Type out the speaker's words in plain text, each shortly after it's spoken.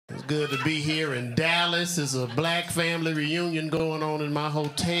good to be here in Dallas. There's a black family reunion going on in my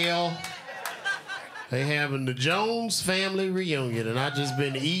hotel. They having the Jones family reunion, and I just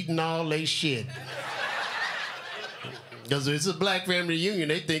been eating all they shit. Because it's a black family reunion,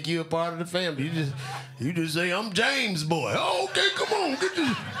 they think you're a part of the family. You just say, I'm James' boy. Oh, okay, come on, get some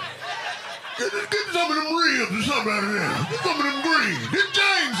of them ribs or something out of there. Get some of them greens. This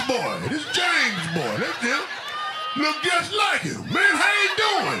James' boy. This James' boy. That's him. Look just like him. Man, how you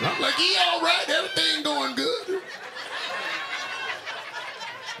doing? I'm like, he all right. Everything going good.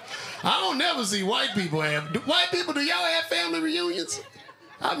 I don't never see white people have. White people, do y'all have family reunions?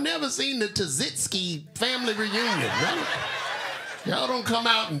 I've never seen the Tzitsky family reunion. Y'all don't come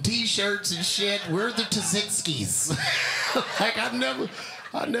out in T-shirts and shit. We're the Tzitskis. Like, I've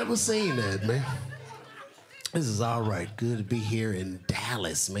never seen that, man. This is all right. Good to be here in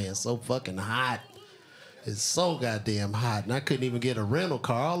Dallas, man. So fucking hot. It's so goddamn hot, and I couldn't even get a rental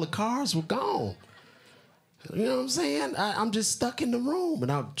car. All the cars were gone. You know what I'm saying? I'm just stuck in the room,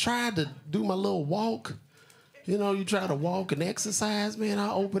 and I've tried to do my little walk. You know, you try to walk and exercise, man.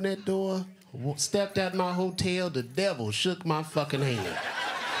 I opened that door, stepped out my hotel, the devil shook my fucking hand.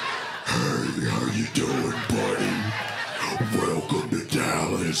 Hey, how you doing, buddy? Welcome to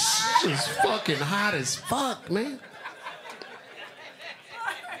Dallas. It's fucking hot as fuck, man.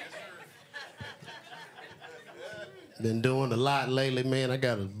 Been doing a lot lately, man. I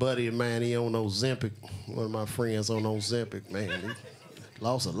got a buddy of mine, he on Ozempic. One of my friends on Ozempic, man. He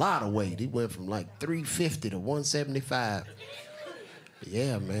lost a lot of weight. He went from like 350 to 175.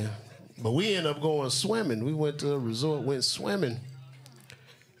 Yeah, man. But we ended up going swimming. We went to a resort, went swimming.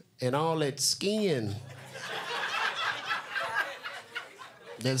 And all that skin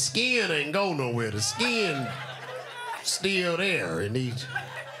ain't go nowhere. The skin still there. And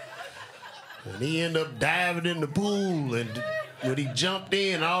he ended up diving in the pool, and when he jumped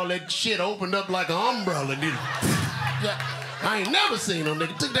in, all that shit opened up like an umbrella. I ain't never seen no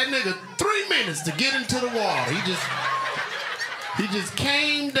nigga. Took that nigga 3 minutes to get into the water. He just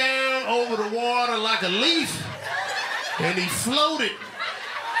came down over the water like a leaf, and he floated.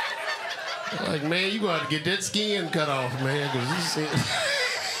 Like, man, you gotta get that skin cut off, man, because you see.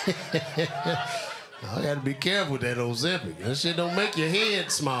 I gotta be careful with that Ozempic. That shit don't make your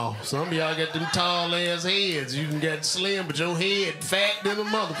head small. Some of y'all got them tall ass heads. You can get slim, but your head fat than a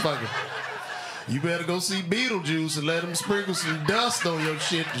motherfucker. You better go see Beetlejuice and let him sprinkle some dust on your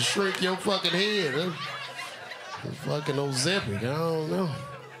shit to shrink your fucking head. That fucking Ozempic, I don't know.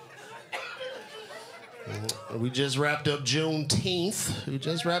 We just wrapped up Juneteenth.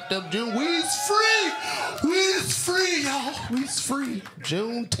 We's free! We's free, y'all. We's free.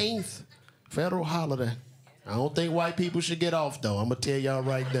 Juneteenth. Federal holiday. I don't think white people should get off, though. I'm going to tell y'all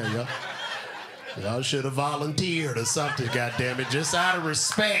right now, y'all should have volunteered or something, goddammit, just out of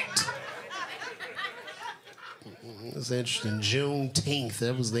respect. It's interesting. Juneteenth.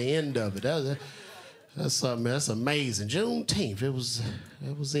 That was the end of it. That's something. That's amazing. Juneteenth. It was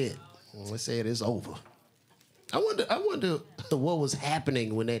it. They said it's over. I wonder what was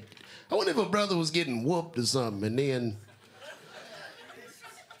happening when that. I wonder if a brother was getting whooped or something, and then.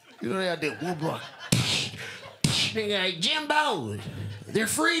 You know, they out there, whoop, like, hey, Jimbo, they're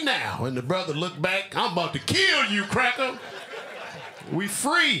free now. And the brother looked back, I'm about to kill you, cracker. We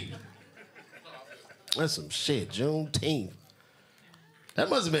free. That's some shit, Juneteenth. That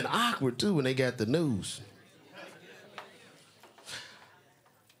must have been awkward, too, when they got the news.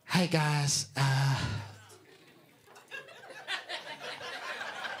 Hey, guys,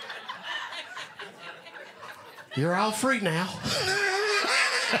 you're all free now.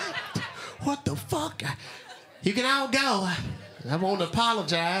 What the fuck? You can all go. I want to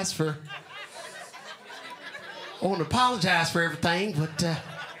apologize for everything, but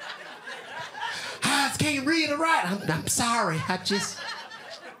I just can't read or write. I'm sorry.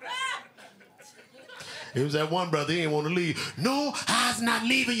 It was that one brother, he didn't want to leave. No, I was not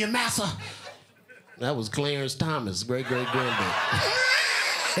leaving you, massa. That was Clarence Thomas, great-great-granddad.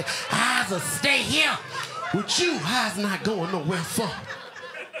 I was stay here with you. I was not going nowhere for.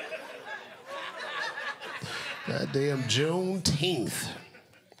 Goddamn Juneteenth.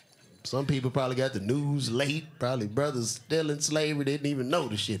 Some people probably got the news late. Probably brothers still in slavery didn't even know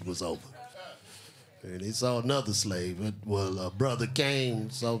the shit was over. And they saw another slave. Well, a brother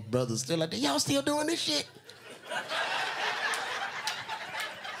came, saw brothers still like that. Y'all still doing this shit?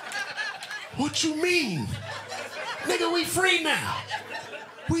 What you mean? Nigga, we free now.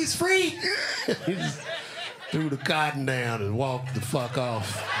 We's free. He just threw the cotton down and walked the fuck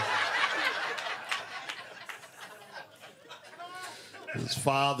off. It's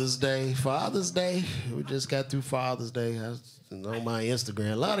Father's Day. We just got through Father's Day. on my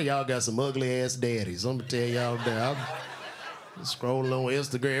Instagram. A lot of y'all got some ugly ass daddies. I'm gonna tell y'all that. I'm scrolling on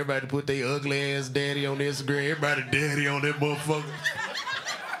Instagram. Everybody put their ugly ass daddy on Instagram. Everybody daddy on that motherfucker.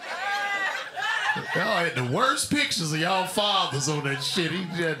 Y'all had the worst pictures of y'all fathers on that shit. He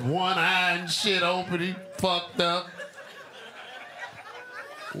had one eye and shit open. He fucked up.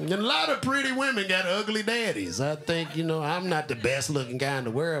 And a lot of pretty women got ugly daddies. I think, you know, I'm not the best looking guy in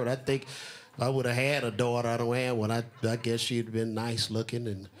the world. I think if I would have had a daughter, I don't have one. I guess she'd have been nice looking.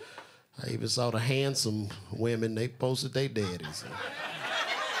 And I even saw the handsome women, they posted their daddies.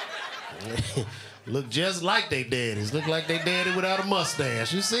 Look just like they daddies. Look like they daddy without a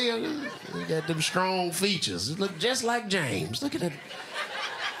mustache. You see, they got them strong features. Look just like James. Look at that.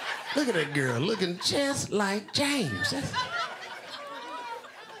 Look at that girl looking just like James.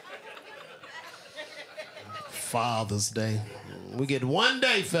 Father's Day. We get one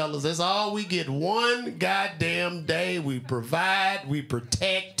day, fellas. That's all we get. One goddamn day. We provide, we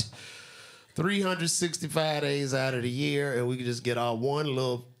protect 365 days out of the year, and we can just get our one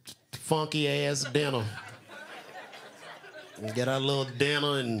little funky ass dinner. And get our little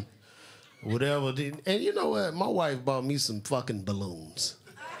dinner and whatever. And you know what? My wife bought me some fucking balloons.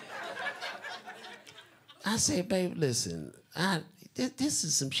 I said, babe, listen, this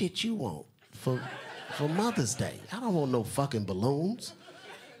is some shit you want for Mother's Day. I don't want no fucking balloons.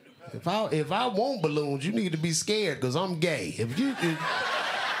 If I want balloons, you need to be scared because I'm gay. If you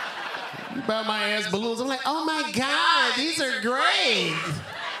buy my ass balloons, I'm like, oh my God, these are great.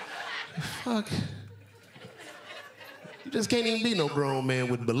 Fuck. You just can't even be no grown man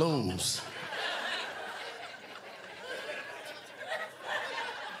with balloons.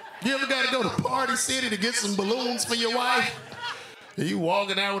 You ever got to go to Party City to get some balloons for your wife? And you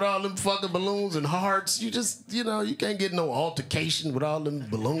walking out with all them fucking balloons and hearts. You just, you know, you can't get no altercation with all them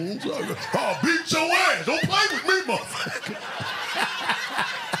balloons. I'll beat your ass. Don't play with me, motherfucker.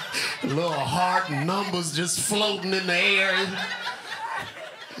 Little heart and numbers just floating in the air.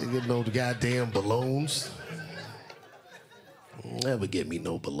 You get no goddamn balloons. Never get me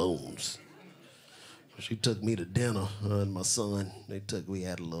no balloons. She took me to dinner, her and my son. We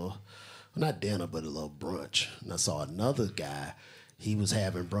had a little, not dinner, but a little brunch. And I saw another guy. He was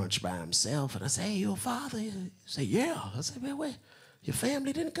having brunch by himself. And I said, hey, you a father? He said, yeah. I said, man, wait, your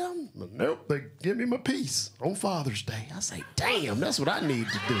family didn't come? Nope, they give me my piece on Father's Day. I say, damn, that's what I need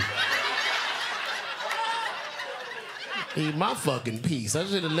to do. Eat my fucking piece. I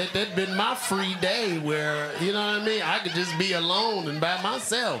should have let that been my free day where, you know what I mean? I could just be alone and by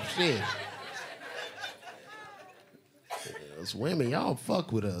myself, shit. Us women, y'all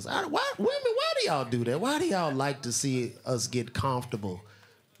fuck with us. Why do y'all do that? Why do y'all like to see us get comfortable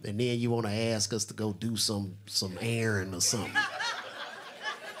and then you want to ask us to go do some errand or something?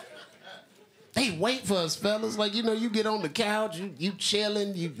 They wait for us, fellas. Like, you know, you get on the couch, you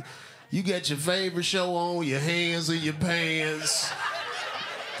chilling, you got your favorite show on, your hands in your pants,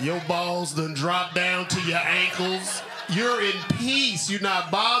 your balls done drop down to your ankles. You're in peace. You're not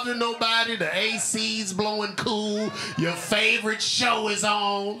bothering nobody. The AC's blowing cool. Your favorite show is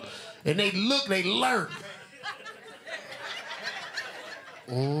on. And they look, they lurk.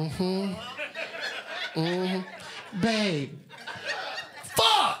 Babe.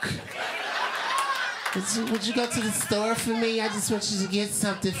 Fuck! Would you go to the store for me? I just want you to get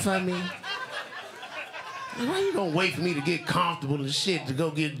something for me. Why you gonna wait for me to get comfortable and shit to go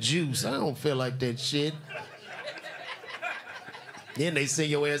get juice? I don't feel like that shit. Then they send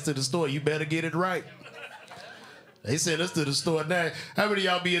your ass to the store. You better get it right. They send us to the store now. How many of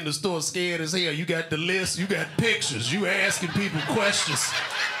y'all be in the store scared as hell? You got the list, you got pictures, you asking people questions.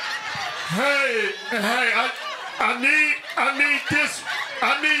 Hey, I need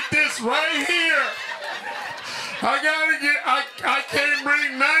this right here. I can't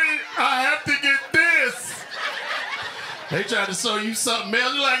bring money. I have to get this. They try to show you something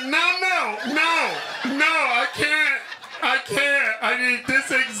else. You're like, no, I can't. I need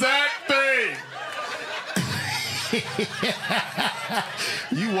this exact thing.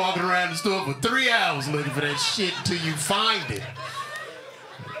 You walking around the store for 3 hours looking for that shit until you find it.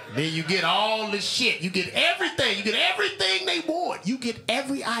 Then you get all the shit. You get everything. You get everything they want. You get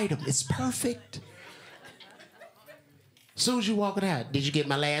every item. It's perfect. As soon as you walking out, did you get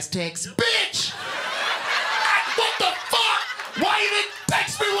my last text? Bitch! What the fuck? Why you didn't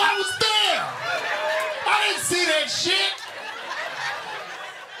text me while I was there? I didn't see that shit.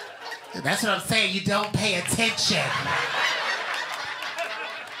 That's what I'm saying. You don't pay attention.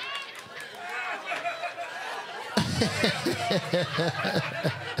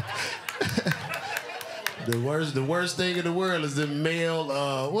 The worst thing in the world is the mail.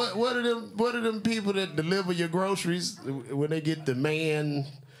 What are them people that deliver your groceries when they get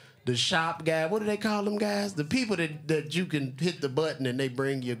the shop guy? What do they call them guys? The people that you can hit the button and they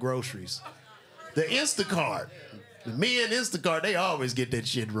bring your groceries. The Instacart. The men Instacart, they always get that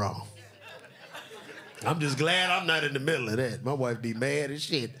shit wrong. I'm just glad I'm not in the middle of that. My wife be mad as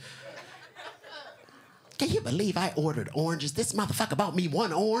shit. Can you believe I ordered oranges? This motherfucker bought me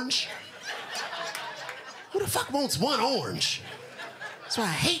one orange. Who the fuck wants one orange? That's why I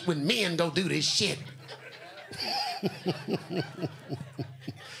hate when men go do this shit.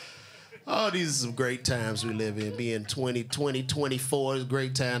 Oh, these are some great times we live in. Being 24 is a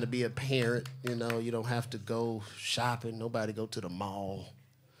great time to be a parent. You know, you don't have to go shopping. Nobody go to the mall.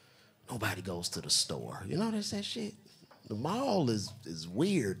 Nobody goes to the store. You notice that shit? The mall is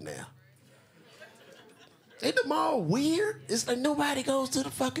weird now. Ain't the mall weird? It's like nobody goes to the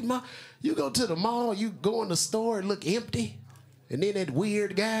fucking mall. You go to the mall, you go in the store, it look empty, and then that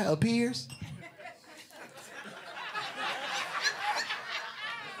weird guy appears.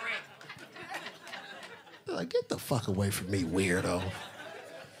 Like, get the fuck away from me, weirdo.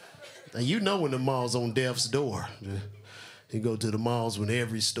 Now, you know when the mall's on death's door. You go to the malls when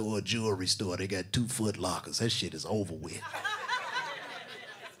every store, jewelry store, they got 2 Foot Lockers. That shit is over with.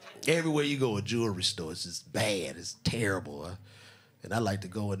 Everywhere you go, a jewelry store, it's just bad. It's terrible. And I like to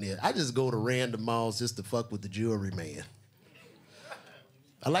go in there. I just go to random malls just to fuck with the jewelry man.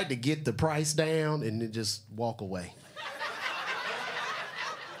 I like to get the price down and then just walk away.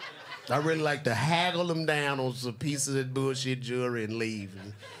 I really like to haggle them down on some piece of that bullshit jewelry and leave.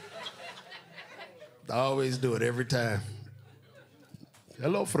 I always do it every time.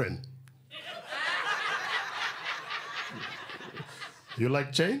 Hello, friend. You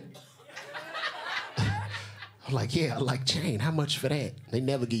like chain? I'm like, yeah, I like chain. How much for that? They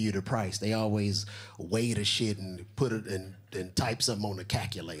never give you the price. They always weigh the shit and put it and type something on the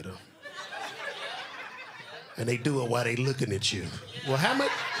calculator. And they do it while they looking at you. Well, how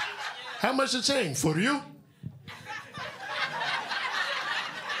much a chain? For you?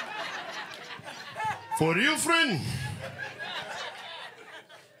 For you, friend?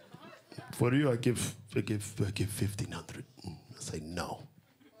 For you, I give 1,500. I say no.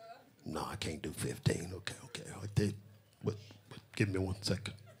 No, I can't do 15. Okay. I did. What? Give me 1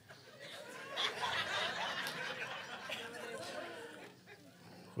 second.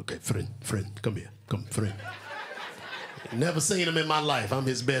 Okay, friend, come here. Come, friend. Never seen him in my life. I'm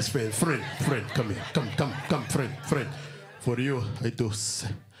his best friend. Friend, come here. Come, friend. For you, I do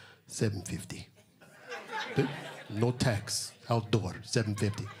 750. No tax. Outdoor,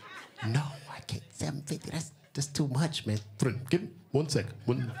 750. No, I can't. 750. That's too much, man. Friend, give me 1 second.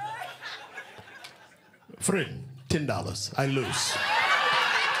 Friend, $10. I lose.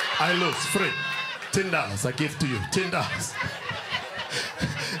 Friend, $10. I give to you. $10.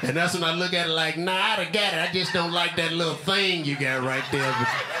 And that's when I look at it like, nah, I'd have got it. I just don't like that little thing you got right there.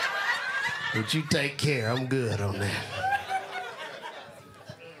 But you take care. I'm good on that.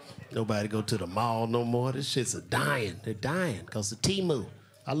 Nobody go to the mall no more. This shit's dying. They're dying because of Temu.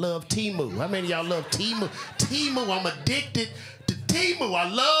 I love Temu. How many of y'all love Temu? Temu, I'm addicted to Temu. I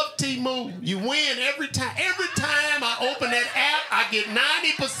love Temu. You win every time. Every time I open that app, I get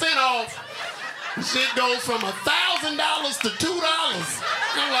 90% off. The shit goes from $1,000 to $2.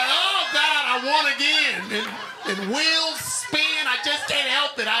 I'm like, oh God, I won again. And wheels spin. I just can't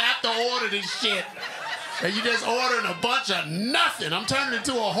help it. I have to order this shit. And you just ordering a bunch of nothing. I'm turning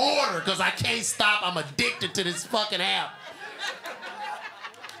into a hoarder because I can't stop. I'm addicted to this fucking app.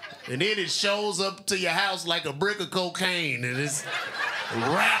 And then it shows up to your house like a brick of cocaine, and it's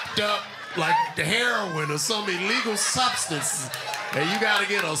wrapped up like the heroin or some illegal substance. And you gotta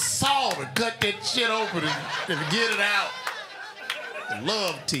get a saw to cut that shit open and get it out. I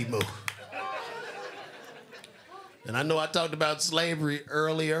love Temu. And I know I talked about slavery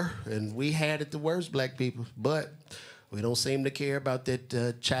earlier, and we had it the worst, black people, but we don't seem to care about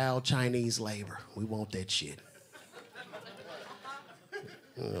that child Chinese labor. We want that shit.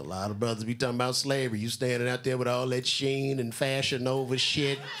 A lot of brothers be talking about slavery. You standing out there with all that Sheen and Fashion Nova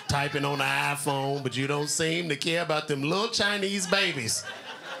shit, typing on the iPhone, but you don't seem to care about them little Chinese babies.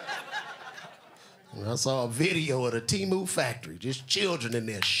 I saw a video of the Temu factory, just children in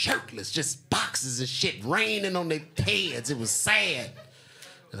there shirtless, just boxes of shit raining on their heads. It was sad.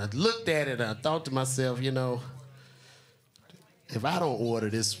 And I looked at it and I thought to myself, you know, if I don't order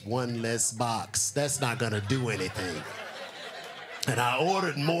this one less box, that's not gonna do anything. And I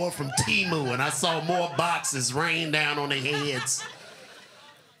ordered more from Temu, and I saw more boxes rain down on their heads.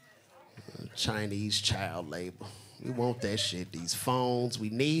 Chinese child labor. We want that shit. These phones,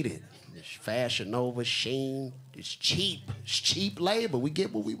 we need it. It's Fashion Nova, Sheen. It's cheap. It's cheap labor. We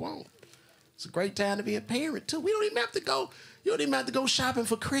get what we want. It's a great time to be a parent, too. We don't even have to go, you don't even have to go shopping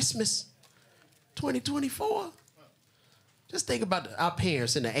for Christmas 2024. Just think about our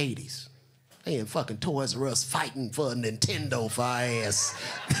parents in the 80s. They in fucking Toys R Us fighting for a Nintendo for our ass.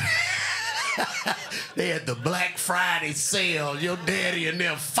 They had the Black Friday sale. Your daddy and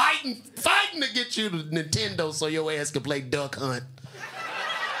them fighting to get you the Nintendo so your ass can play Duck Hunt.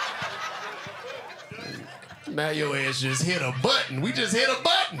 Now your ass just hit a button. We just hit a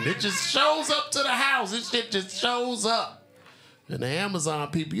button. It just shows up to the house. This shit just shows up. And the Amazon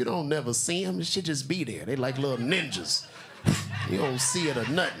people, you don't never see them. This shit just be there. They like little ninjas. You don't see it or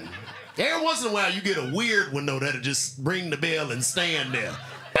nothing. Every once in a while, you get a weird one, though, that'll just ring the bell and stand there.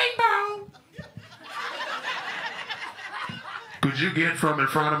 Bing bong. Could you get from in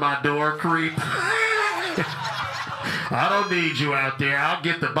front of my door, creep? I don't need you out there. I'll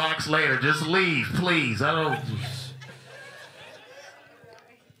get the box later. Just leave, please. I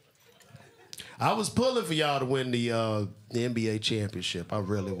was pulling for y'all to win the NBA championship. I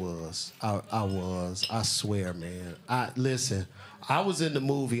really was. I was. I swear, man. Listen, I was in the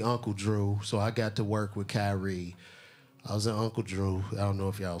movie Uncle Drew, so I got to work with Kyrie. I was in Uncle Drew. I don't know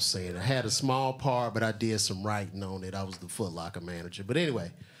if y'all seen it. I had a small part, but I did some writing on it. I was the Foot Locker manager. But anyway,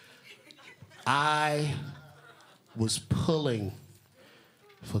 I was pulling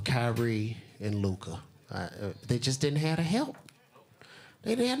for Kyrie and Luka. They just didn't have the help.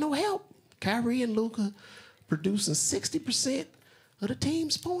 They didn't have no help. Kyrie and Luka producing 60% of the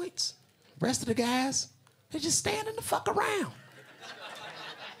team's points. The rest of the guys, they just standing the fuck around.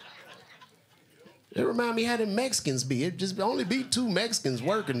 It remind me how them Mexicans be. It just only be 2 Mexicans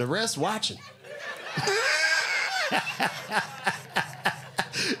working, the rest watching.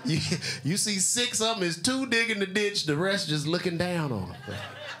 You see 6 of them, is 2 digging the ditch, the rest just looking down on them.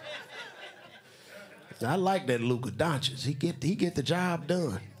 I like that Luka Doncic. He get the job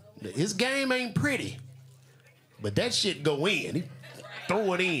done. His game ain't pretty, but that shit go in. He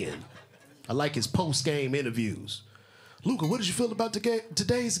throw it in. I like his post-game interviews. Luka, what did you feel about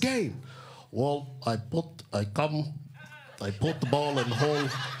today's game? Well, I put the ball in hole.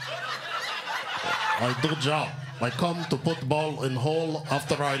 I do job. I come to put the ball in hole.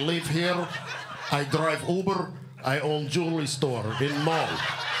 After I leave here, I drive Uber. I own jewelry store in mall.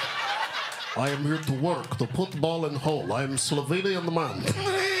 I am here to work, to put the ball in hole. I am Slovenian man.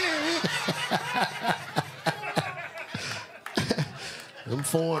 Them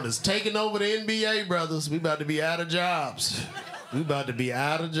foreigners taking over the NBA, brothers. We about to be out of jobs. We about to be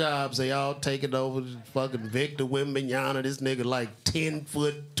out of jobs. They all taking over. Fucking Victor Wembanyama. This nigga like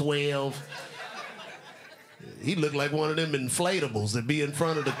 10'12". He looked like one of them inflatables that be in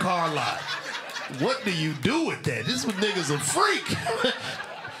front of the car lot. What do you do with that? This nigga's a freak.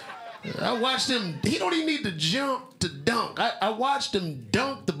 I watched him. He don't even need to jump to dunk. I watched him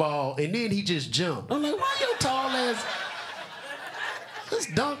dunk the ball, and then he just jumped. I'm like, why your tall ass?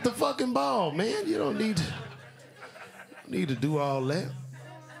 Just dunk the fucking ball, man. You don't need to do all that.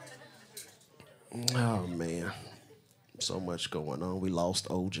 Oh, man. So much going on. We lost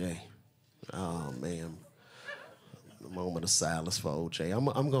OJ. Oh, man. A moment of silence for OJ.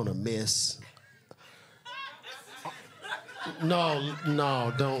 I'm going to miss... No,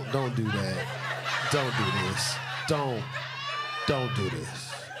 don't do that. Don't do this. Don't do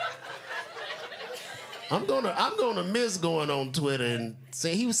this. I'm gonna miss going on Twitter and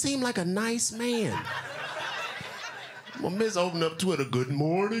say he seemed like a nice man. I'm gonna miss opening up Twitter. Good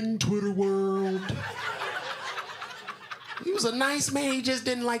morning, Twitter world. He was a nice man. He just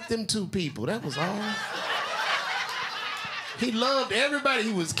didn't like them 2 people. That was all. He loved everybody.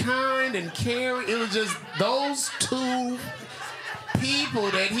 He was kind and caring. It was just those 2 people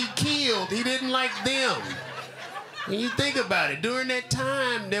that he killed. He didn't like them. When you think about it, during that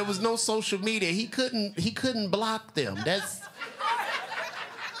time, there was no social media. He couldn't block them. That's,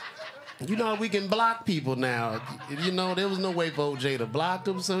 you know, we can block people now. You know, there was no way for OJ to block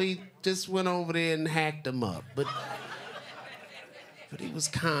them, so he just went over there and hacked them up. But he was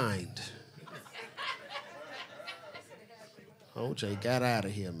kind. OJ got out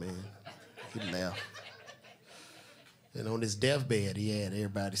of here, man. He left. And on his deathbed, he had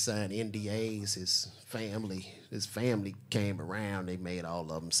everybody sign NDAs. His family came around. They made all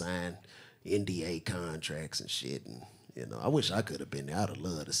of them sign NDA contracts and shit. And, you know, I wish I could have been there. I'd have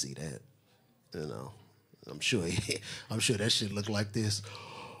loved to see that. You know, I'm sure that shit looked like this.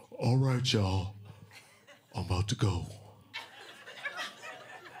 All right, y'all. I'm about to go.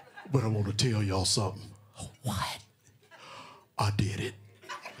 But I want to tell y'all something. What? I did it.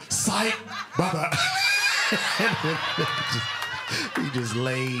 Psych. Bye-bye. He just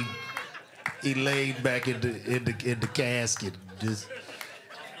laid He laid back in the casket. Just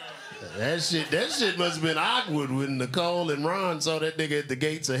that shit must have been awkward when Nicole and Ron saw that nigga at the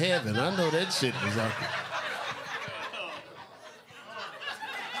gates of heaven. I know that shit was awkward.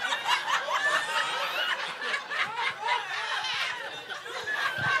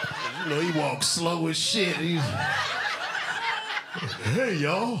 You know, he walks slow as shit. He's, hey,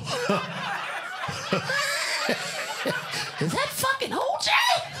 y'all. Is that fucking OJ?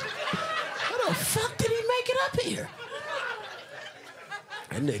 How the fuck did he make it up here?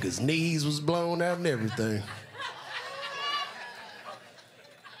 That nigga's knees was blown out and everything.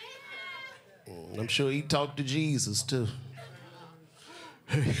 I'm sure he talked to Jesus, too.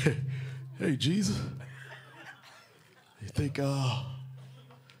 Hey, Jesus. You think, I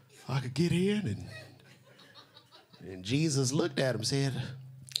could get in? And Jesus looked at him and said,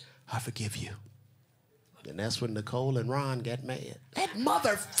 I forgive you. And that's when Nicole and Ron got mad. That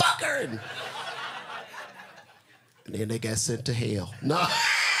motherfucker! And then they got sent to hell. No,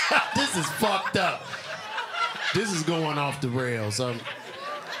 this is fucked up. This is going off the rails.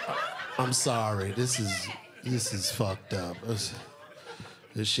 I'm sorry. This is fucked up. This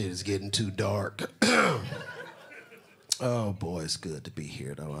shit is getting too dark. Oh boy, it's good to be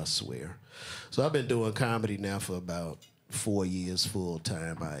here though, I swear. So I've been doing comedy now for about 4 years full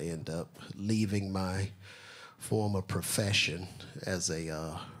time. I end up leaving my former profession as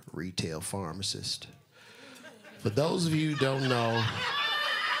a retail pharmacist. For those of you who don't know,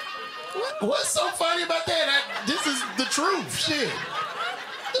 what's so funny about that? This is the truth, shit.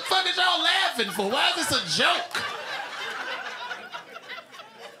 The fuck is y'all laughing for? Why is this a joke?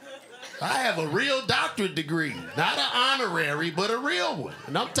 I have a real doctorate degree, not an honorary, but a real one.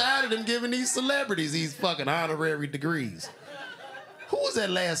 And I'm tired of them giving these celebrities these fucking honorary degrees. Who was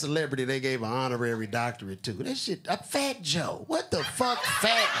that last celebrity they gave an honorary doctorate to? That shit, a Fat Joe. What the fuck,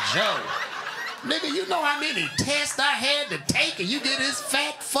 Fat Joe? Nigga, you know how many tests I had to take and you get this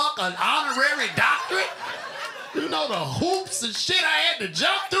fat fuck an honorary doctorate? You know the hoops and shit I had to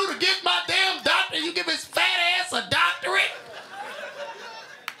jump through to get my damn doctorate? You give his fat ass a doctorate?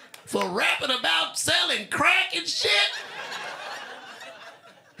 For rapping about selling crack and shit?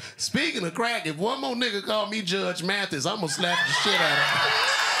 Speaking of crack, if one more nigga call me Judge Mathis, I'm gonna slap the shit out of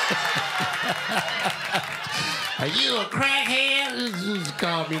him. Are you a crackhead? Just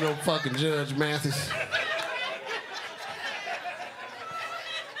call me no fucking Judge Mathis.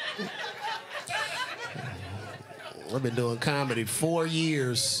 I've been doing comedy 4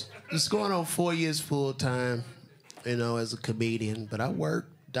 years. It's going on 4 years full time, you know, as a comedian. But I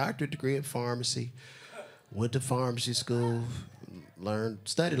worked, doctorate degree in pharmacy, went to pharmacy school,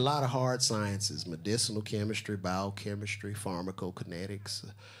 studied a lot of hard sciences, medicinal chemistry, biochemistry, pharmacokinetics.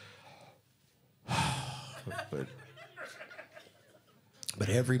 But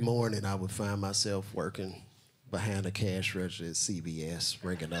every morning I would find myself working behind a cash register at CVS,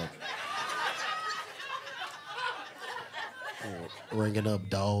 ringing up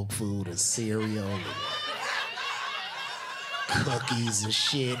dog food and cereal and cookies and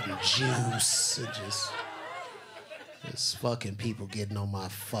shit and juice and just fucking people getting on my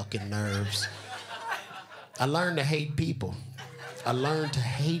fucking nerves. I learned to hate people. I learned to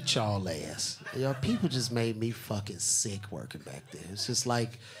hate y'all ass. You know, people just made me fucking sick working back there. It's just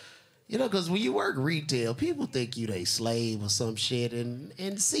like, you know, because when you work retail, people think you they slave or some shit. And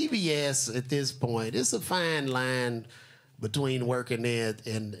CVS at this point, it's a fine line between working there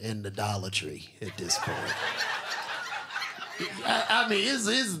and the Dollar Tree at this point. I mean,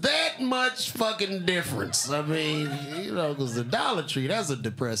 it's that much fucking difference. I mean, you know, because the Dollar Tree, that's a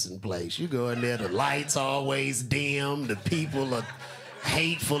depressing place. You go in there, the lights always dim, the people are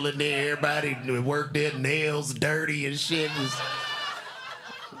hateful in there, everybody that work there, nails dirty and shit.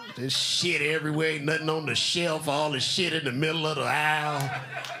 There's shit everywhere, nothing on the shelf, all the shit in the middle of the aisle.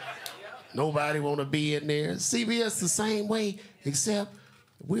 Nobody want to be in there. CVS the same way, except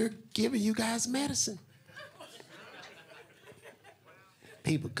we're giving you guys medicine.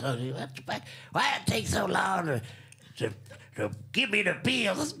 People come, why it take so long to give me the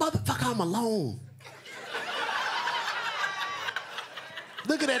pills? This motherfucker, I'm alone.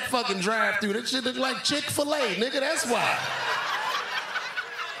 Look at that fucking drive-through. That shit look like Chick-fil-A, nigga, that's why.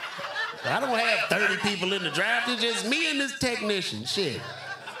 I don't have 30 people in the drive-through, just me and this technician, shit.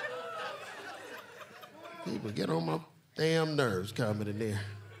 People get on my damn nerves coming in there.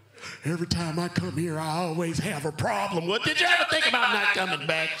 Every time I come here, I always have a problem. What did you ever think about not coming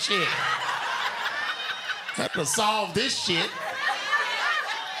back? Shit. Have to solve this shit.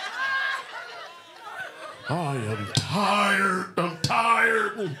 I am tired. I'm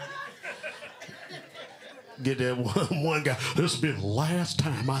tired. Get that one guy. This will be the last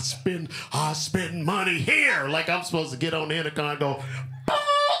time I spend money here. Like I'm supposed to get on the intercom and go,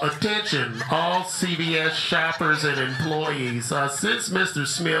 attention, all CVS shoppers and employees. Since Mr.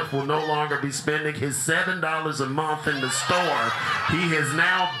 Smith will no longer be spending his $7 a month in the store, he has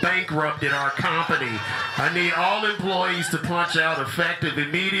now bankrupted our company. I need all employees to punch out effective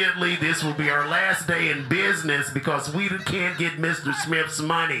immediately. This will be our last day in business because we can't get Mr. Smith's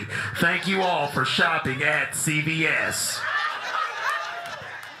money. Thank you all for shopping at CVS.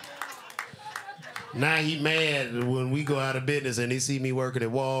 Now he mad when we go out of business and he see me working at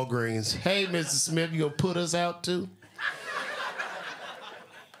Walgreens. Hey, Mr. Smith, you gonna put us out too?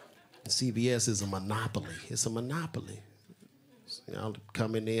 CVS is a monopoly. It's a monopoly. You know,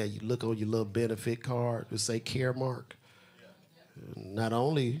 come in there, you look on your little benefit card, it say Caremark. Not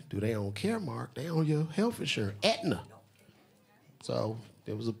only do they own Caremark, they own your health insurance, Aetna. So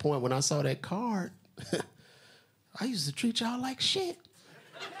there was a point when I saw that card, I used to treat y'all like shit.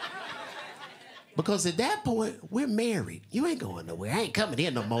 Because at that point, we're married. You ain't going nowhere. I ain't coming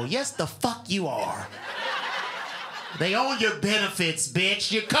in no more. Yes, the fuck you are. They own your benefits,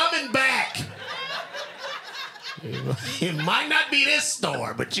 bitch. You're coming back. It might not be this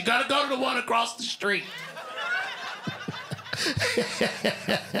store, but you gotta go to the one across the street.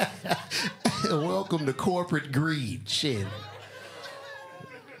 Welcome to corporate greed. Shit.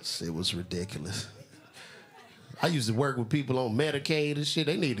 Shit was ridiculous. I used to work with people on Medicaid and shit.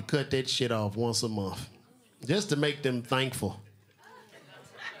 They need to cut that shit off once a month just to make them thankful.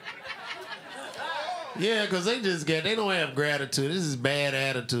 Yeah, because they don't have gratitude. This is bad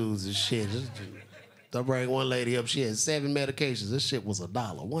attitudes and shit. I bring one lady up, she had 7 medications. This shit was $1,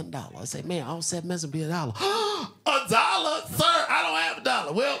 $1. I say, man, all 7 medicines be $1. $1? Sir, I don't have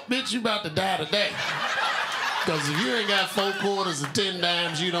 $1. Well, bitch, you about to die today. Because if you ain't got 4 quarters and 10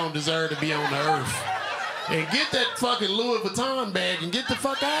 dimes, you don't deserve to be on the earth. And get that fucking Louis Vuitton bag and get the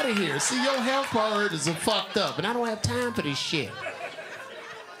fuck out of here. See, your health priorities are fucked up, and I don't have time for this shit.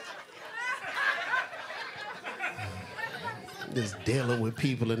 Just dealing with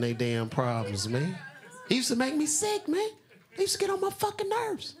people and their damn problems, man. It used to make me sick, man. They used to get on my fucking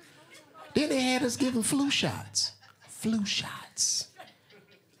nerves. Then they had us giving flu shots. Flu shots.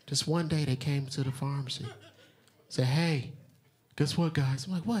 Just one day they came to the pharmacy. Said, hey, guess what, guys?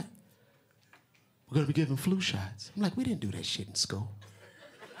 I'm like, what? We're gonna be giving flu shots. I'm like, we didn't do that shit in school.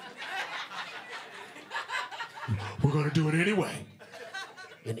 We're gonna do it anyway.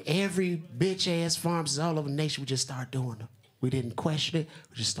 And every bitch-ass pharmacist all over the nation, we just start doing them. We didn't question it,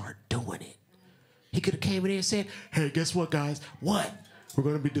 we just start doing it. He could have came in there and said, hey, guess what, guys? What? We're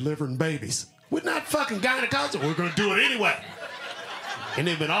gonna be delivering babies. We're not fucking gynecologists, we're gonna do it anyway. And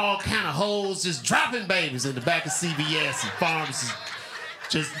there've been all kind of hoes just dropping babies in the back of CVS and pharmacies,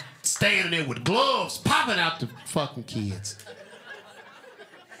 just standing there with gloves, popping out the fucking kids.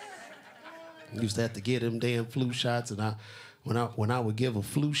 Used to have to get them damn flu shots, and when I would give a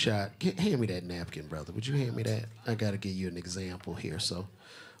flu shot, hand me that napkin, brother. Would you hand me that? I gotta give you an example here. So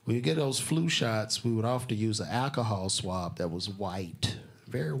when you get those flu shots, we would often use an alcohol swab that was white,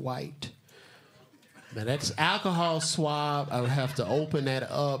 very white. Now that's alcohol swab. I would have to open that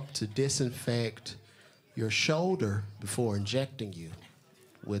up to disinfect your shoulder before injecting you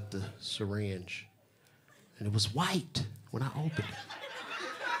with the syringe. And it was white when I opened it.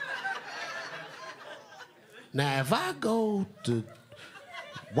 Now, if I go to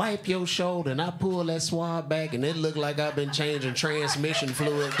wipe your shoulder and I pull that swab back and it look like I've been changing transmission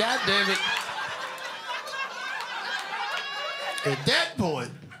fluid, God damn it. At that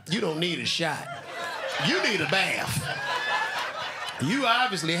point, you don't need a shot. You need a bath. You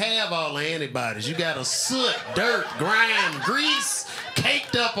obviously have all the antibodies. You got a soot, dirt, grime, grease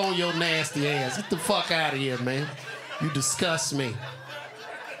caked up on your nasty ass. Get the fuck out of here, man. You disgust me.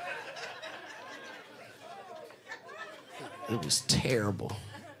 It was terrible.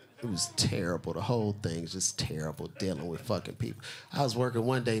 It was terrible. The whole thing's just terrible, dealing with fucking people. I was working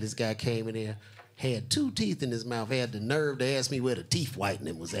one day, this guy came in there, had 2 teeth in his mouth, had the nerve to ask me where the teeth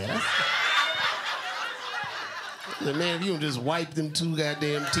whitening was at. I said, man, if you don't just wipe them 2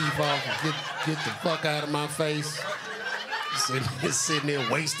 goddamn teeth off and get the fuck out of my face. Sitting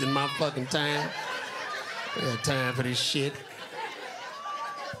there wasting my fucking time. I got time for this shit.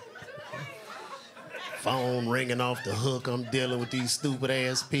 Phone ringing off the hook. I'm dealing with these stupid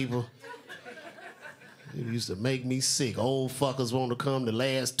ass people. It used to make me sick. Old fuckers want to come the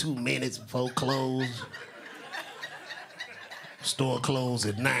last 2 minutes before close. Store closed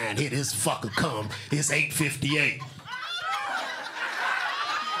at 9. Here this fucker come. It's 8:58.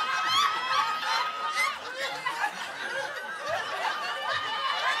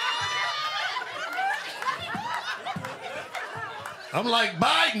 I'm like,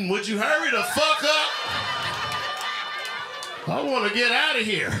 Biden, would you hurry the fuck up? I want to get out of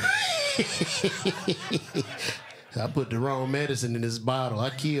here. I put the wrong medicine in this bottle. I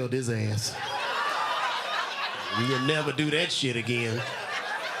killed his ass. You'll never do that shit again.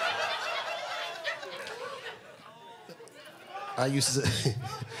 I used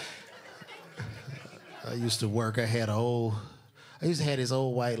to work. I used to have this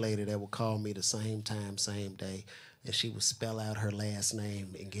old white lady that would call me the same time, same day, and she would spell out her last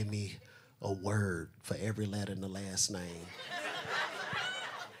name and give me a word for every letter in the last name.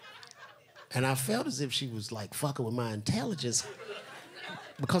 And I felt as if she was like fucking with my intelligence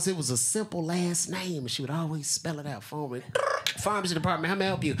because it was a simple last name and she would always spell it out for me. Pharmacy department, how may I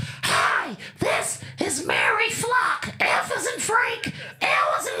help you? Hi, this is Mary Flock. F is in Frank,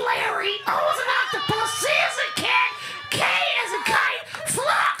 L is in Larry, O is in octopus, C is in cat, K is in kite,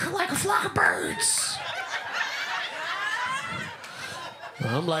 flock like a flock of birds.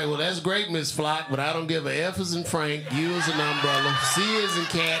 I'm like, well, that's great, Miss Flock, but I don't give a F is in Frank, U is an umbrella, C is in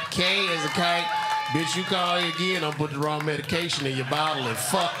cat, K is a kite. Bitch, you call me again, I'll put the wrong medication in your bottle and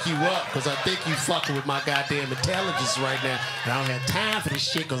fuck you up, because I think you fucking with my goddamn intelligence right now. And I don't have time for this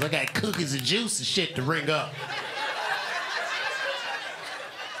shit, because I got cookies and juice and shit to ring up.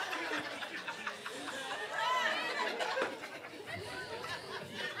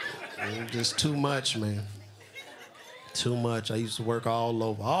 Just too much, man. Too much. I used to work all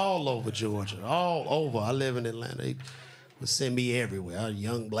over Georgia, all over. I live in Atlanta. They would send me everywhere. I was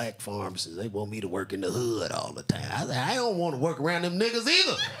young black pharmacists. They want me to work in the hood all the time. I said, I don't want to work around them niggas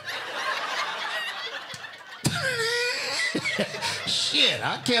either. Shit,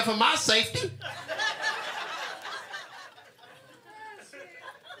 I care for my safety.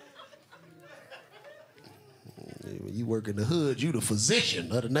 When you work in the hood, you the physician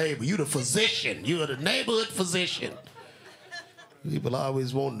of the neighbor. You the physician. You are the neighborhood physician. People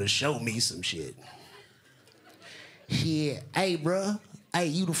always wanting to show me some shit. Shit, hey, bruh. Hey,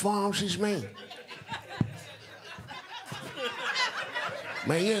 you the pharmacist, man?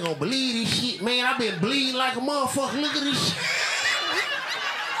 Man, you ain't gonna believe this shit, man. I've been bleeding like a motherfucker. Look at this shit.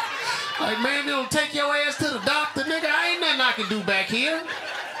 Like, man, they don't take your ass to the doctor, nigga. I ain't nothing I can do back here.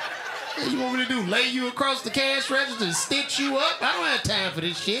 What you want me to do? Lay you across the cash register and stitch you up? I don't have time for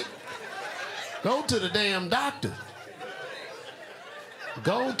this shit. Go to the damn doctor.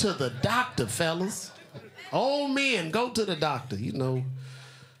 Go to the doctor, fellas. Old men, go to the doctor. You know,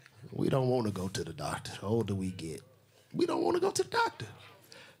 we don't want to go to the doctor. The older we get, we don't want to go to the doctor.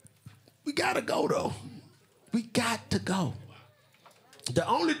 We gotta go, though. We got to go. The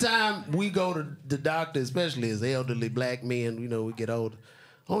only time we go to the doctor, especially as elderly black men, you know, we get older,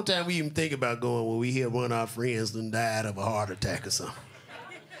 the only time we even think about going when we hear one of our friends done died of a heart attack or something.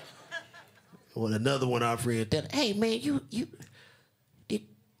 When another one of our friends said, hey, man,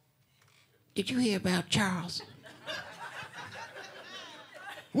 did you hear about Charles?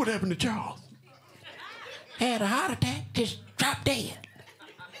 What happened to Charles? Had a heart attack, just dropped dead.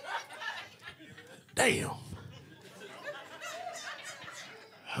 Damn.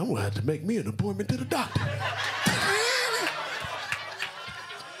 I'm gonna have to make me an appointment to the doctor.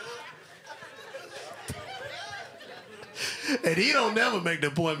 And he don't never make the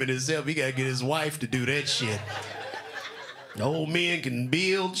appointment himself. He gotta get his wife to do that shit. The old men can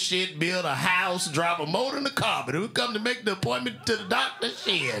build shit, build a house, drop a motor in the car, but who come to make the appointment to the doctor?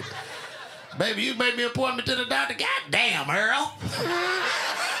 Shit. Baby, you made me an appointment to the doctor? God damn, Earl.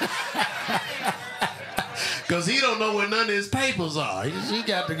 Because he don't know where none of his papers are. She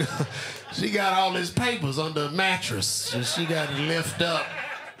got to go. She got all his papers under a mattress. So she got to lift up,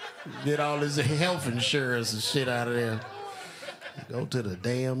 get all his health insurance and shit out of there. Go to the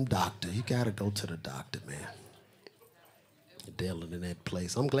damn doctor. You got to go to the doctor, man. Dealing in that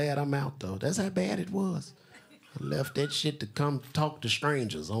place. I'm glad I'm out, though. That's how bad it was. I left that shit to come talk to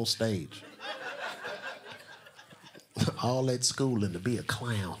strangers on stage. All that schooling to be a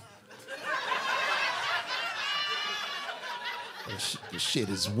clown. This shit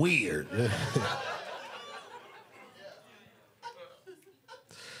is weird.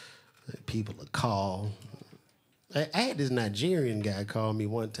 People will call. I had this Nigerian guy call me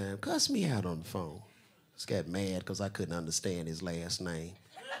one time, cuss me out on the phone. Just got mad because I couldn't understand his last name.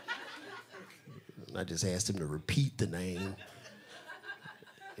 And I just asked him to repeat the name.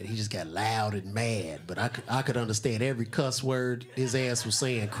 And he just got loud and mad. But I could understand every cuss word his ass was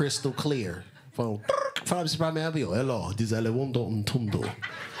saying crystal clear. Phone. Hello, this is Alewondo.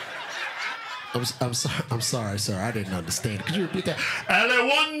 I'm sorry, sir. I didn't understand. Could you repeat that?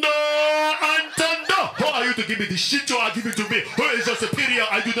 Alewondo Antondo. Who are you to give me the shit you are giving to me? Who is your superior?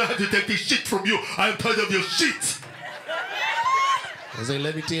 I do not have to take this shit from you. I am tired of your shit. I say,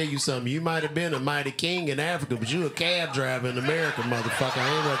 let me tell you something. You might have been a mighty king in Africa, but you a cab driver in America, motherfucker.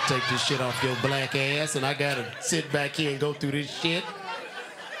 I ain't gonna take this shit off your black ass, and I gotta sit back here and go through this shit.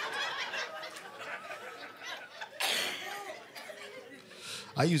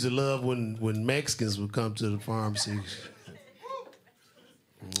 I used to love when Mexicans would come to the pharmacy.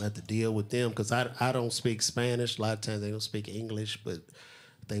 I have to deal with them because I don't speak Spanish. A lot of times they don't speak English, but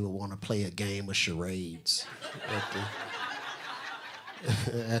they would want to play a game of charades.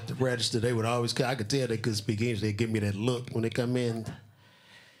 At the register, they would always, I could tell they couldn't speak English. They'd give me that look when they come in.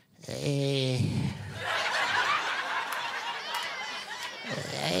 Hey,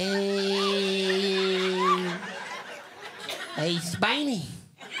 Spiny.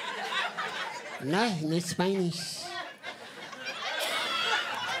 No, no Spanish.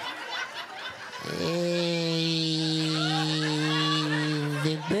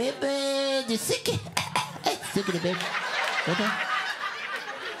 The baby, the sick. Sick of the baby. Okay.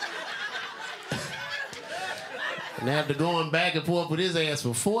 And after going back and forth with his ass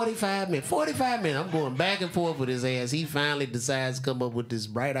for 45 minutes, I'm going back and forth with his ass. He finally decides to come up with this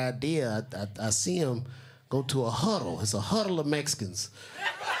bright idea. I see him go to a huddle. It's a huddle of Mexicans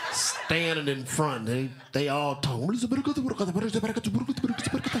standing in front. They all talk.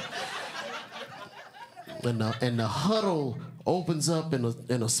 And the huddle opens up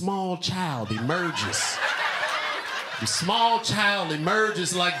and a small child emerges. The small child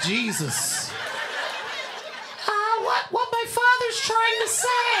emerges like Jesus. What my father's trying to say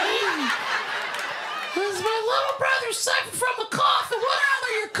is my little brother suffered from a cough, and what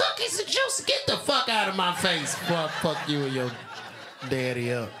are your cookies and juice? Get the fuck out of my face before I fuck you and your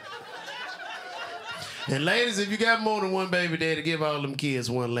daddy up. And ladies, if you got more than one baby daddy, give all them kids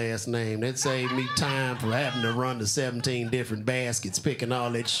one last name. That saved me time for having to run to 17 different baskets, picking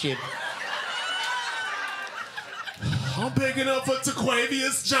all that shit. I'm picking up for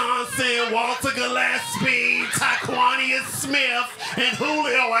Taquavius Johnson, Walter Gillespie, Taquania Smith, and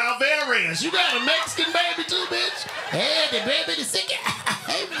Julio Alvarez. You got a Mexican baby too, bitch? Hey, the baby, the sick.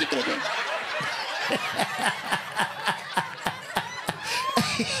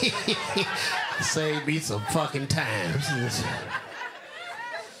 Save me some fucking time.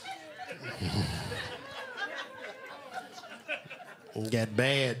 Got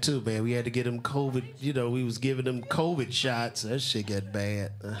bad too, man. We had to get them COVID, we was giving them COVID shots. That shit got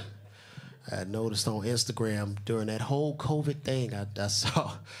bad. I noticed on Instagram during that whole COVID thing, I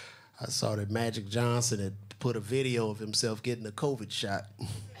saw that Magic Johnson had put a video of himself getting a COVID shot.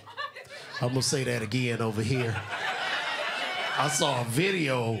 I'm gonna say that again over here. I saw a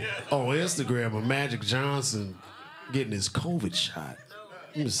video on Instagram of Magic Johnson getting his COVID shot.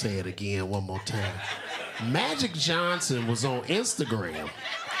 Let me say it again one more time. Magic Johnson was on Instagram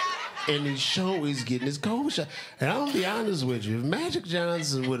and he showed he's getting his COVID shot. And I'm gonna be honest with you, if Magic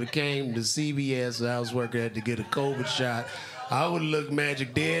Johnson would have came to CVS that I was working at to get a COVID shot, I would have looked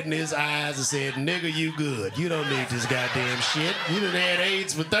Magic dead in his eyes and said, nigga, you good. You don't need this goddamn shit. You done had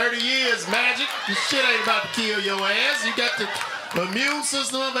AIDS for 30 years, Magic. This shit ain't about to kill your ass. You got the immune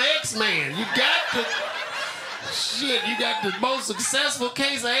system of an X-Man. You got the most successful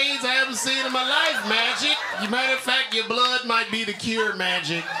case of AIDS I ever seen in my life, Magic. Matter of fact, your blood might be the cure,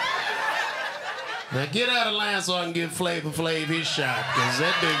 Magic. Now get out of line so I can give Flavor Flav his shot, because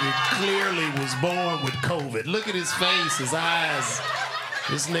that nigga clearly was born with COVID. Look at his face, his eyes.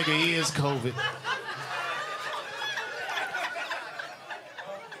 This nigga is COVID.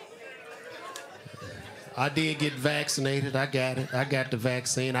 I did get vaccinated. I got it. I got the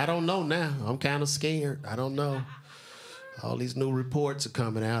vaccine. I don't know now. I'm kind of scared. I don't know. All these new reports are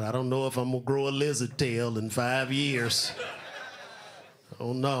coming out. I don't know if I'm going to grow a lizard tail in 5 years. I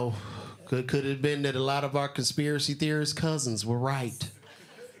don't know. Could it have been that a lot of our conspiracy theorist cousins were right?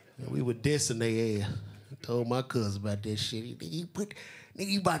 We were dissing their ass. I told my cousin about that shit. Nigga,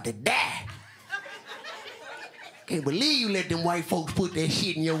 you about to die. Can't believe you let them white folks put that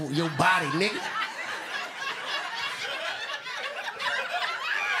shit in your body, nigga.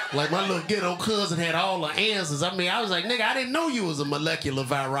 Like my little ghetto cousin had all the answers. I mean, I was like, nigga, I didn't know you was a molecular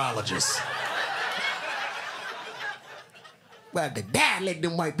virologist. About to die, let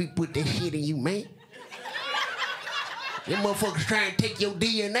them white people put that shit in you, man. Them motherfuckers trying to take your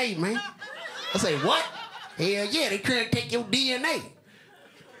DNA, man. I say, what? Hell yeah, they trying to take your DNA. I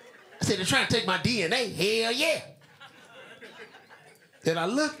said, they're trying to take my DNA. Hell yeah. Then I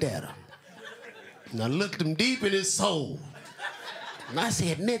looked at him. And I looked him deep in his soul. And I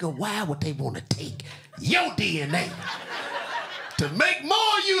said, nigga, why would they want to take your DNA? To make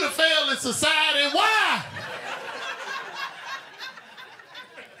more of you to fail in society, why?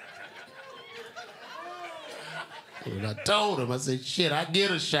 And I told him, I said, shit, I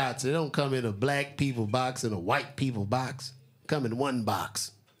get a shot. So they don't come in a black people box and a white people box. Come in one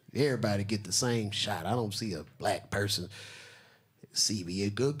box. Everybody get the same shot. I don't see a black person.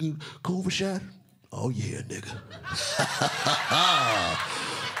 CVA, go get COVID shot? Oh, yeah, nigga.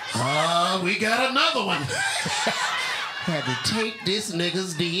 We got another one. Had to take this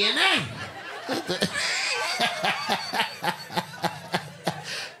nigga's DNA.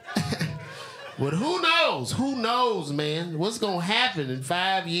 But who knows? Who knows, man? What's going to happen in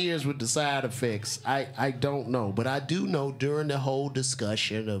 5 years with the side effects? I don't know. But I do know during the whole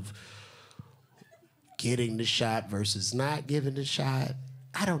discussion of getting the shot versus not giving the shot,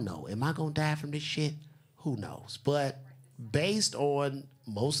 I don't know. Am I going to die from this shit? Who knows? But based on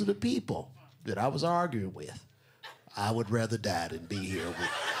most of the people that I was arguing with, I would rather die than be here with.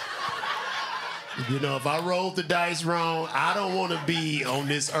 You know, if I rolled the dice wrong, I don't want to be on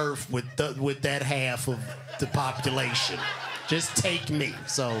this earth with that half of the population. Just take me.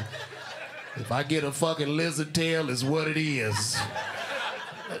 So if I get a fucking lizard tail, it's what it is.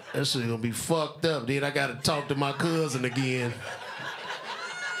 That shit gonna be fucked up. Then I gotta talk to my cousin again.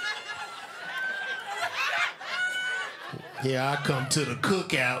 Yeah, I come to the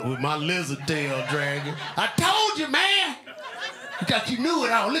cookout with my lizard tail dragging. I told you, man! Because you knew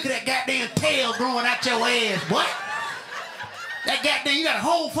it all. Look at that goddamn tail growing out your ass, boy. That goddamn, you got a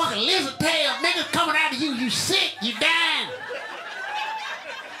whole fucking lizard tail. Niggas coming out of you. You sick. You dying.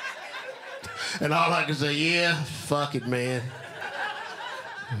 And all I can say, yeah, fuck it, man.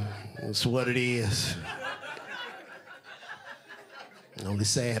 That's what it is. The only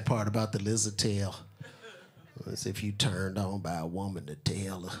sad part about the lizard tail is if you turned on by a woman, the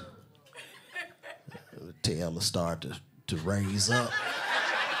tail will start to raise up.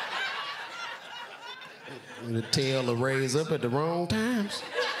 And the tail will raise up at the wrong times.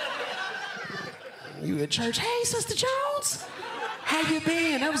 You at church, hey, Sister Jones, how you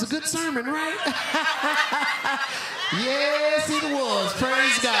been? That was a good sermon, right? Yes, it was.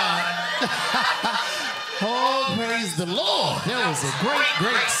 Praise God. Oh, praise the Lord. That was a great,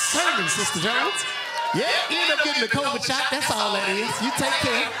 great sermon, Sister Jones. Yeah, you end up getting the COVID shot. That's all that is. You take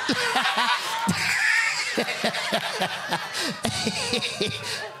care.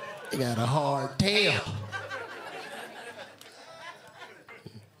 You got a hard tail.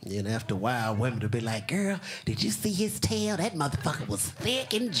 And after a while, women will be like, girl, did you see his tail? That motherfucker was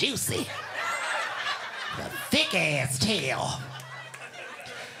thick and juicy. A thick-ass tail.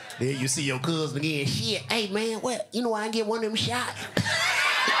 Then you see your cousin again. Shit, hey, man, what? You know I can get one of them shots?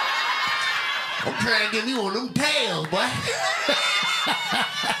 I'm trying to get me one of them tails, boy.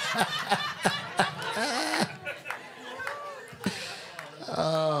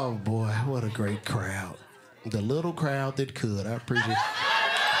 Oh, boy, what a great crowd. The little crowd that could. I appreciate it.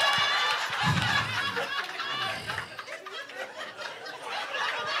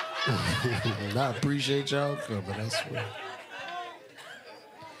 I appreciate y'all coming, I swear.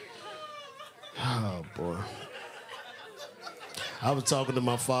 Oh, boy. I was talking to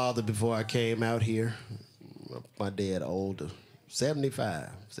my father before I came out here. My dad older, 75.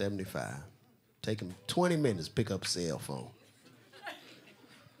 Take him 20 minutes to pick up a cell phone.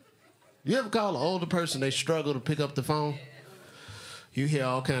 You ever call an older person, they struggle to pick up the phone? You hear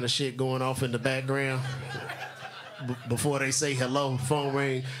all kind of shit going off in the background. Before they say hello, phone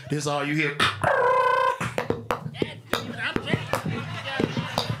ring, this all you hear.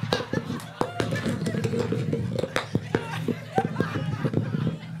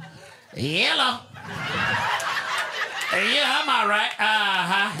 Hello. Yeah, I'm all right.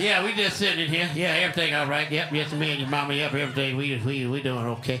 Yeah, we just sitting in here. Yeah, everything all right. Yep, yes, me and your mama. Yep, everything we doing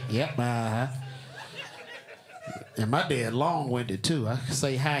okay. Yep. And my dad long-winded too. I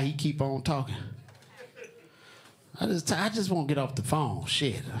say hi, he keep on talking. I just won't get off the phone.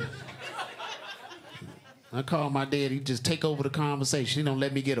 Shit. I call my dad. He just take over the conversation. He don't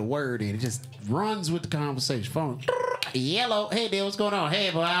let me get a word in. He just runs with the conversation. Phone. Yellow. Hey, Dad, what's going on?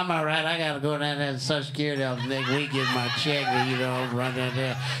 Hey, boy, I'm all right. I got to go down there to Social Security next week, get my check. You know, run down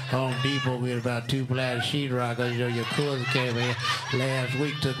there, Home Depot, get about 2 pallets of sheetrock. You know, your cousin came here last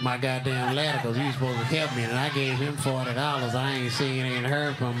week, took my goddamn ladder because he was supposed to help me, and I gave him $40. I ain't seen it, ain't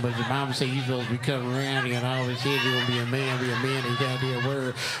heard from him, but your mama said you supposed to be coming around here and always said you're going to be a man, and goddamn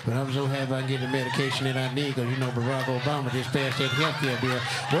word. But I'm so happy I can get the medication that I need because, you know, Barack Obama just passed that health care bill.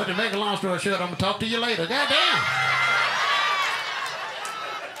 Well, to make a long story short, I'm going to talk to you later. Goddamn.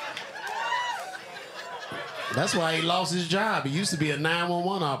 That's why he lost his job. He used to be a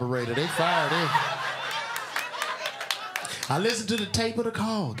 911 operator. They fired him. I listened to the tape of the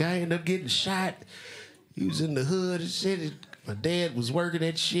call. Guy ended up getting shot. He was in the hood and shit. My dad was working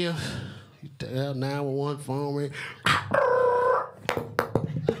that shift. He dialed 911 phone ring. Damn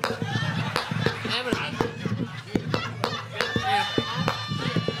it,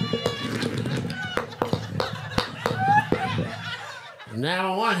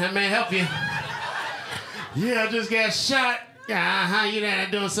 911, how may I help you? Yeah, I just got shot. How you down there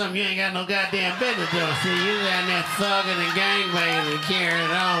doing something you ain't got no goddamn business doing? See, you down there thugging and gangbanging and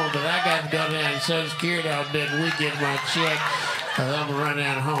carrying on, but I got to go down to Social Security out there and we get my check. Cause I'm gonna run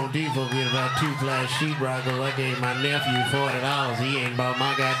down to Home Depot, get about 2 ply sheetrock, cause I gave my nephew $40. He ain't bought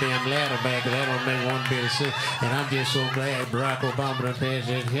my goddamn ladder back, cause that don't make one bit of sense. And I'm just so glad Barack Obama done passed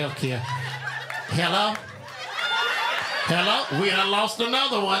that health care. Hello? Hello? We done lost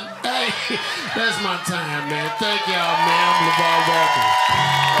another one. Hey, that's my time, man. Thank y'all, man. I'm Lavar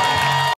Walker.